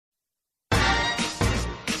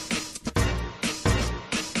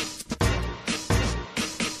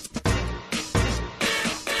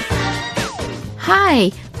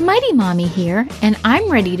Hi, Mighty Mommy here, and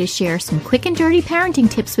I'm ready to share some quick and dirty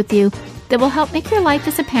parenting tips with you that will help make your life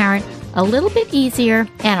as a parent a little bit easier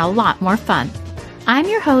and a lot more fun. I'm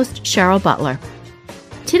your host, Cheryl Butler.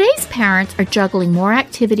 Today's parents are juggling more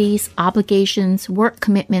activities, obligations, work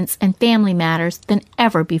commitments, and family matters than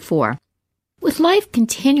ever before. With life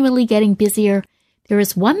continually getting busier, there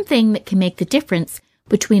is one thing that can make the difference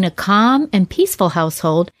between a calm and peaceful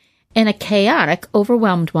household and a chaotic,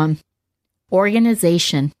 overwhelmed one.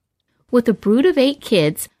 Organization. With a brood of 8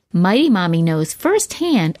 kids, Mighty Mommy knows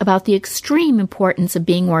firsthand about the extreme importance of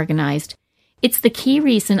being organized. It's the key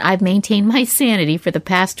reason I've maintained my sanity for the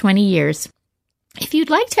past 20 years. If you'd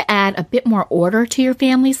like to add a bit more order to your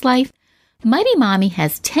family's life, Mighty Mommy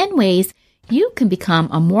has 10 ways you can become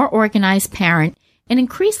a more organized parent and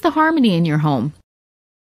increase the harmony in your home.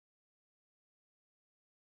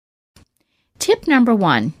 Tip number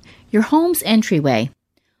 1, your home's entryway.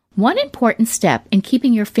 One important step in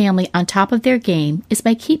keeping your family on top of their game is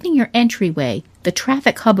by keeping your entryway, the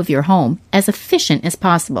traffic hub of your home, as efficient as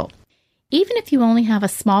possible. Even if you only have a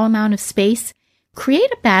small amount of space,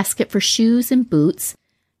 create a basket for shoes and boots,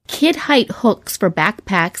 kid-height hooks for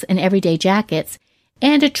backpacks and everyday jackets,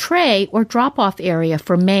 and a tray or drop-off area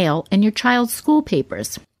for mail and your child's school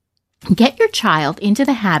papers. Get your child into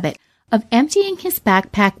the habit of emptying his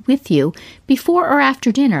backpack with you before or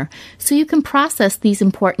after dinner so you can process these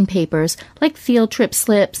important papers like field trip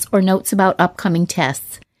slips or notes about upcoming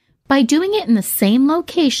tests. By doing it in the same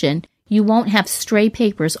location, you won't have stray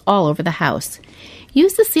papers all over the house.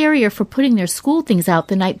 Use this area for putting their school things out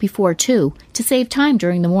the night before, too, to save time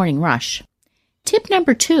during the morning rush. Tip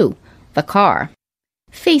number 2, the car.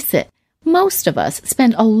 Face it, most of us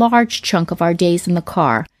spend a large chunk of our days in the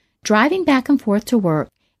car, driving back and forth to work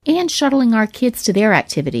and shuttling our kids to their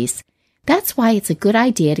activities. That's why it's a good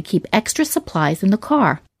idea to keep extra supplies in the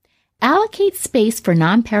car. Allocate space for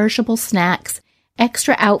non-perishable snacks,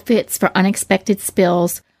 extra outfits for unexpected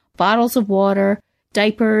spills, bottles of water,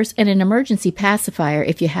 diapers, and an emergency pacifier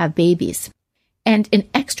if you have babies. And an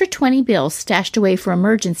extra 20 bills stashed away for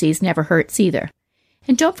emergencies never hurts either.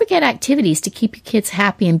 And don't forget activities to keep your kids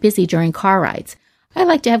happy and busy during car rides. I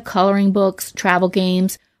like to have coloring books, travel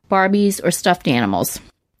games, Barbies, or stuffed animals.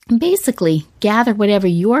 Basically, gather whatever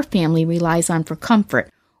your family relies on for comfort,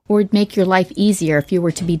 or would make your life easier if you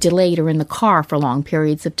were to be delayed or in the car for long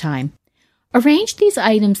periods of time. Arrange these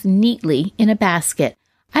items neatly in a basket.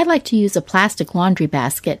 I like to use a plastic laundry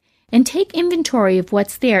basket, and take inventory of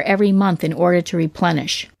what's there every month in order to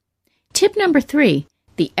replenish. Tip number 3,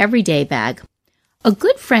 the everyday bag. A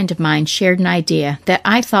good friend of mine shared an idea that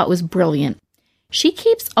I thought was brilliant. She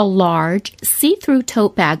keeps a large, see-through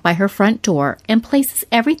tote bag by her front door and places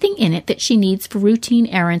everything in it that she needs for routine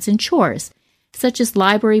errands and chores, such as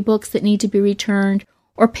library books that need to be returned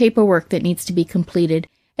or paperwork that needs to be completed,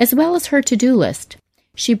 as well as her to-do list.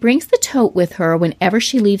 She brings the tote with her whenever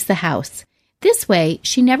she leaves the house. This way,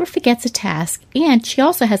 she never forgets a task, and she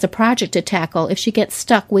also has a project to tackle if she gets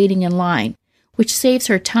stuck waiting in line, which saves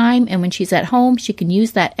her time, and when she's at home, she can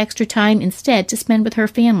use that extra time instead to spend with her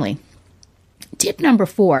family. Tip number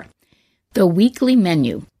 4, the weekly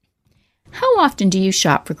menu. How often do you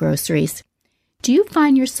shop for groceries? Do you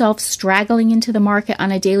find yourself straggling into the market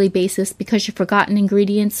on a daily basis because you've forgotten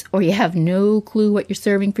ingredients or you have no clue what you're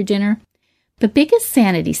serving for dinner? The biggest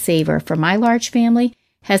sanity saver for my large family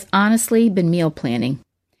has honestly been meal planning.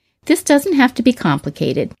 This doesn't have to be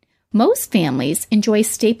complicated. Most families enjoy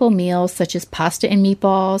staple meals such as pasta and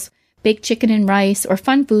meatballs, baked chicken and rice, or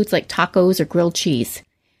fun foods like tacos or grilled cheese.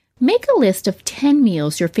 Make a list of 10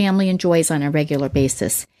 meals your family enjoys on a regular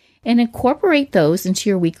basis and incorporate those into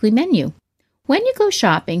your weekly menu. When you go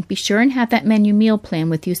shopping, be sure and have that menu meal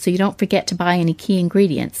plan with you so you don't forget to buy any key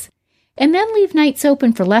ingredients. And then leave nights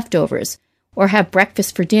open for leftovers, or have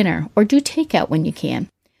breakfast for dinner, or do takeout when you can.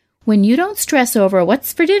 When you don't stress over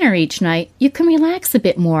what's for dinner each night, you can relax a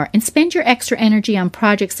bit more and spend your extra energy on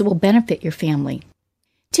projects that will benefit your family.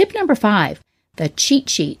 Tip number 5, the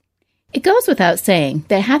cheat sheet. It goes without saying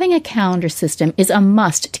that having a calendar system is a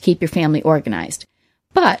must to keep your family organized.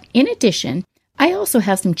 But, in addition, I also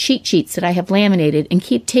have some cheat sheets that I have laminated and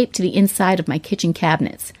keep taped to the inside of my kitchen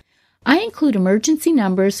cabinets. I include emergency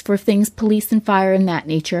numbers for things police and fire and that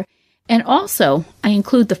nature, and also I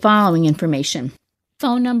include the following information: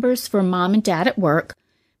 phone numbers for mom and dad at work,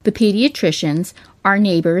 the pediatricians, our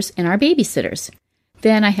neighbors, and our babysitters.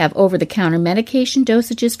 Then I have over-the-counter medication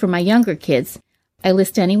dosages for my younger kids. I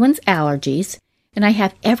list anyone's allergies, and I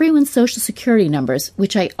have everyone's social security numbers,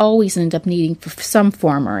 which I always end up needing for some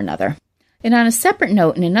form or another. And on a separate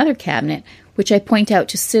note in another cabinet, which I point out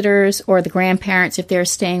to sitters or the grandparents if they're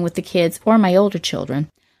staying with the kids or my older children,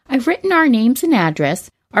 I've written our names and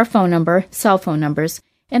address, our phone number, cell phone numbers,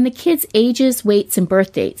 and the kids' ages, weights, and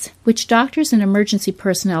birth dates, which doctors and emergency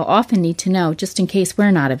personnel often need to know just in case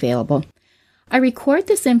we're not available. I record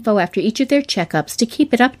this info after each of their checkups to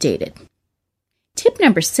keep it updated. Tip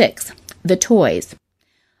number 6, the toys.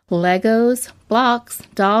 Legos, blocks,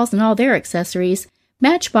 dolls, and all their accessories,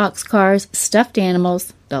 Matchbox cars, stuffed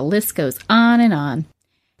animals, the list goes on and on.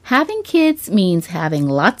 Having kids means having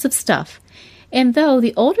lots of stuff. And though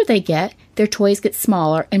the older they get, their toys get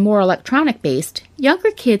smaller and more electronic-based,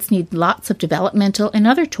 younger kids need lots of developmental and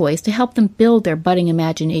other toys to help them build their budding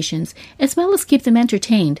imaginations, as well as keep them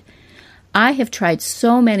entertained. I have tried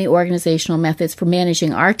so many organizational methods for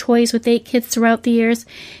managing our toys with 8 kids throughout the years,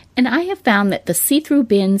 and I have found that the see-through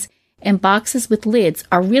bins and boxes with lids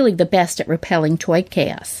are really the best at repelling toy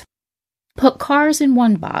chaos. Put cars in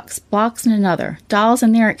one box, blocks in another, dolls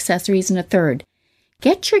and their accessories in a third.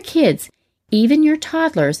 Get your kids, even your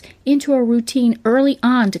toddlers, into a routine early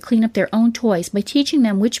on to clean up their own toys by teaching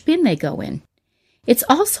them which bin they go in. It's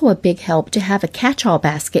also a big help to have a catch-all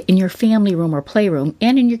basket in your family room or playroom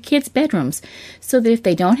and in your kids' bedrooms, so that if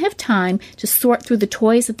they don't have time to sort through the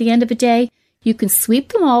toys at the end of a day, you can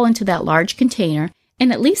sweep them all into that large container,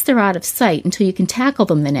 and at least they're out of sight until you can tackle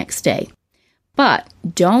them the next day. But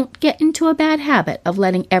don't get into a bad habit of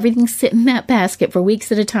letting everything sit in that basket for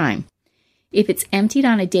weeks at a time. If it's emptied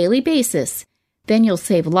on a daily basis, then you'll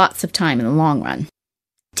save lots of time in the long run.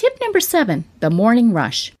 Tip number 7, the morning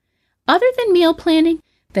rush. Other than meal planning,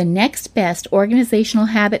 the next best organizational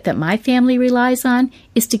habit that my family relies on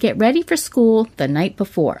is to get ready for school the night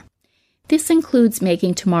before. This includes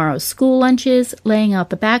making tomorrow's school lunches, laying out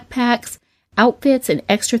the backpacks, outfits, and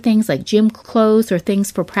extra things like gym clothes or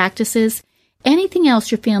things for practices, anything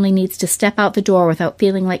else your family needs to step out the door without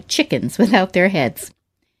feeling like chickens without their heads.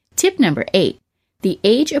 Tip number 8, the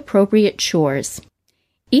age-appropriate chores.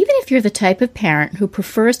 Even if you're the type of parent who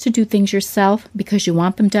prefers to do things yourself because you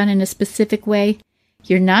want them done in a specific way,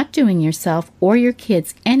 you're not doing yourself or your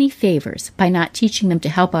kids any favors by not teaching them to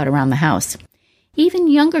help out around the house.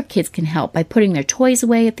 Even younger kids can help by putting their toys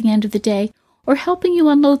away at the end of the day or helping you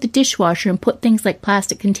unload the dishwasher and put things like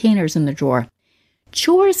plastic containers in the drawer.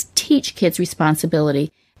 Chores teach kids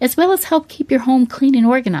responsibility, as well as help keep your home clean and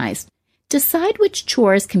organized. Decide which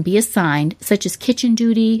chores can be assigned, such as kitchen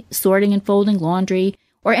duty, sorting and folding laundry,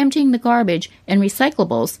 or emptying the garbage and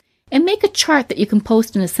recyclables, and make a chart that you can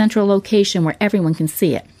post in a central location where everyone can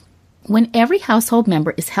see it. When every household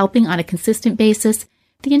member is helping on a consistent basis,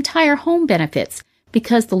 the entire home benefits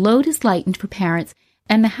because the load is lightened for parents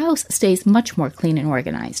and the house stays much more clean and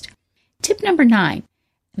organized. Tip number 9,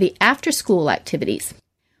 the after-school activities.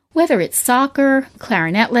 Whether it's soccer,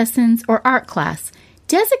 clarinet lessons, or art class,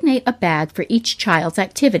 designate a bag for each child's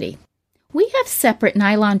activity. We have separate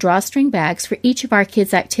nylon drawstring bags for each of our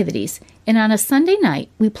kids' activities, and on a Sunday night,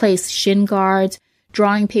 we place shin guards,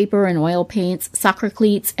 drawing paper and oil paints, soccer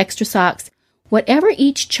cleats, extra socks, whatever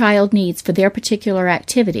each child needs for their particular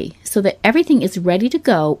activity, so that everything is ready to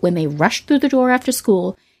go when they rush through the door after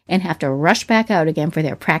school and have to rush back out again for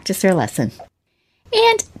their practice or lesson.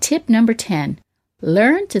 And tip number 10,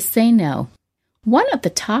 learn to say no. One of the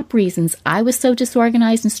top reasons I was so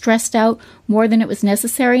disorganized and stressed out more than it was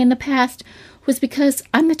necessary in the past was because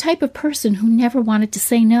I'm the type of person who never wanted to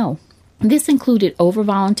say no. This included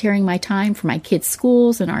over-volunteering my time for my kids'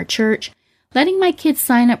 schools and our church, letting my kids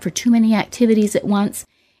sign up for too many activities at once,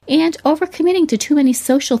 and overcommitting to too many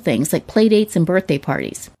social things like play dates and birthday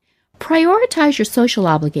parties. Prioritize your social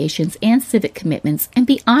obligations and civic commitments and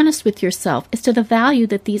be honest with yourself as to the value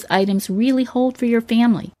that these items really hold for your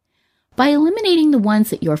family. By eliminating the ones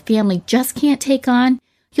that your family just can't take on,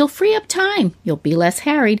 you'll free up time, you'll be less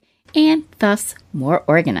harried, and thus more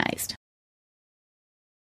organized.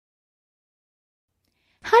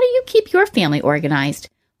 How do you keep your family organized?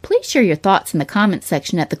 Please share your thoughts in the comments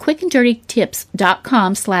section at the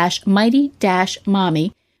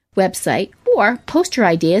quickanddirtytips.com/mighty-mommy website or post your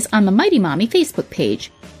ideas on the Mighty Mommy Facebook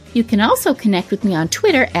page. You can also connect with me on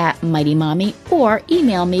Twitter at Mighty Mommy or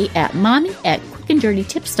email me at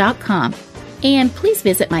mommy@quickanddirtytips.com. And please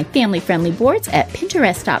visit my family-friendly boards at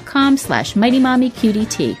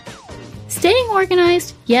pinterest.com/mightymommyqdt. Staying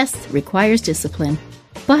organized, yes, requires discipline.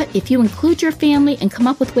 But if you include your family and come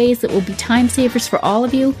up with ways that will be time savers for all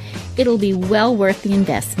of you, it'll be well worth the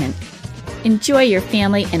investment. Enjoy your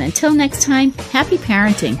family, and until next time, happy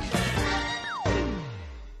parenting.